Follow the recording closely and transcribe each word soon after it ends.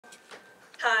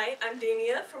Hi, I'm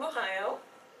Damia from Ohio.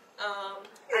 I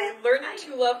am learning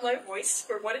to love my voice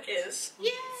for what it is.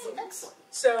 Yay! Excellent.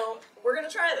 So, we're gonna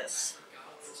try this.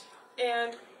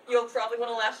 And you'll probably want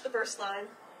to laugh at the first line.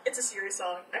 It's a serious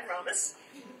song, I promise.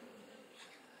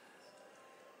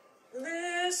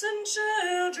 Listen,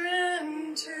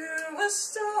 children, to a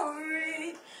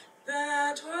story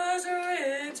that was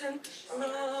written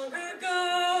long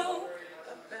ago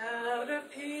about a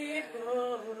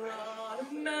people on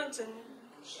a mountain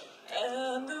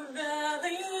and the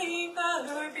valley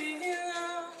far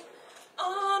below.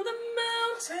 On the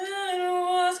mountain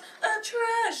was a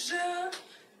treasure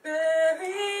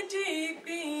buried deep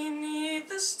beneath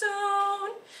the stone,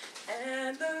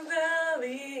 and the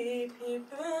valley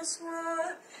people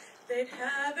swore they'd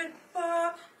have it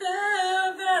for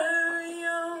their very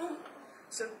own.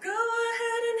 So go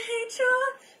ahead and hate your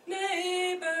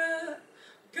neighbor,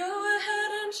 go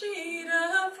ahead and cheat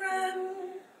a friend,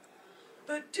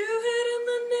 but do it in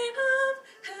the name of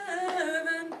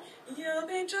heaven, you'll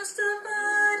be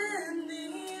justified in the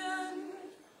end.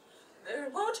 There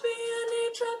won't be any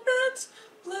trumpets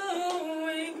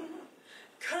blowing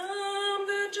come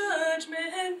the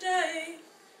judgment day,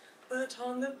 but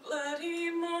on the bloody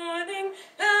morning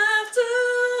after,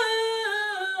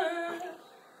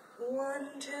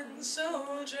 one tin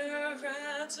soldier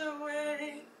rides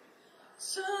away.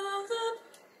 So the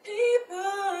people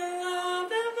of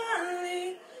the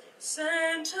valley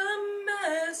sent a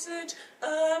message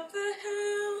up the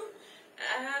hill,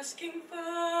 asking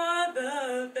for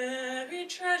the buried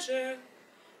treasure,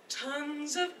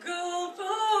 tons of gold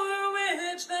for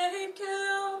which they'd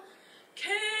kill.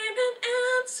 Came an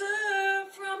answer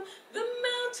from the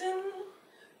mountain,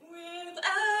 with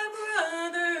our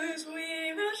brothers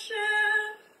we will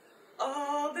share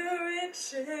all the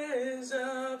riches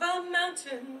of our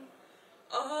mountain,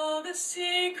 all the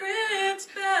secrets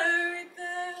buried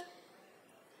there.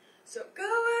 So go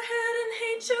ahead and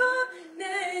hate your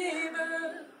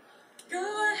neighbor,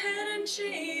 go ahead and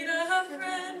cheat a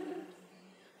friend,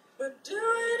 but do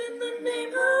it in the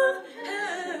name of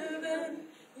heaven,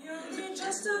 you'll be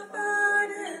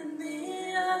justified in the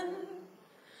end.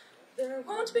 There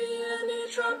won't be any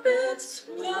trumpets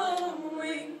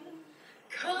blowing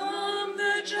come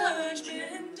the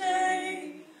judgment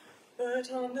day,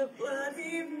 but on the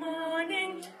bloody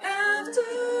morning after,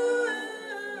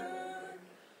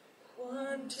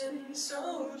 one tin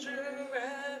soldier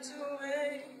rides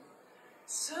away.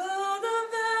 So the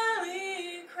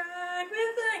valley cried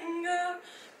with anger,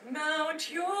 mount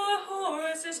your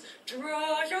horses,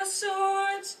 draw your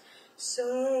swords.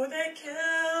 So they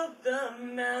killed the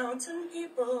mountain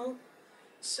people,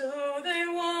 so they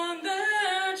won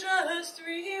their just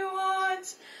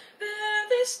rewards. There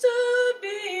they stood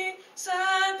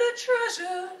beside the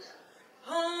treasure,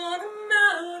 on a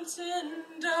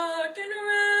mountain dark and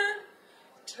red.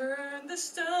 Turned the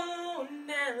stone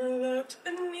and looked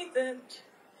beneath it.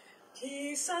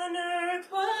 Peace on earth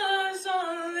was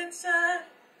all it said.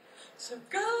 So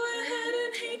go ahead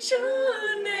and hate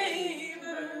your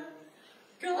neighbor,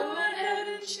 go ahead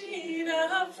and cheat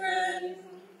a friend,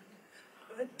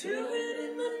 but do it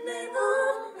in the name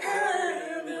of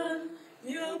heaven,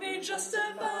 you'll be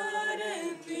justified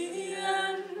in the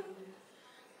end.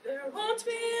 There won't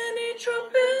be any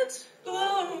trumpets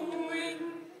blowing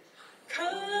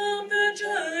come the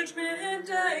judgment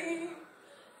day,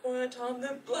 but on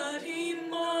the blood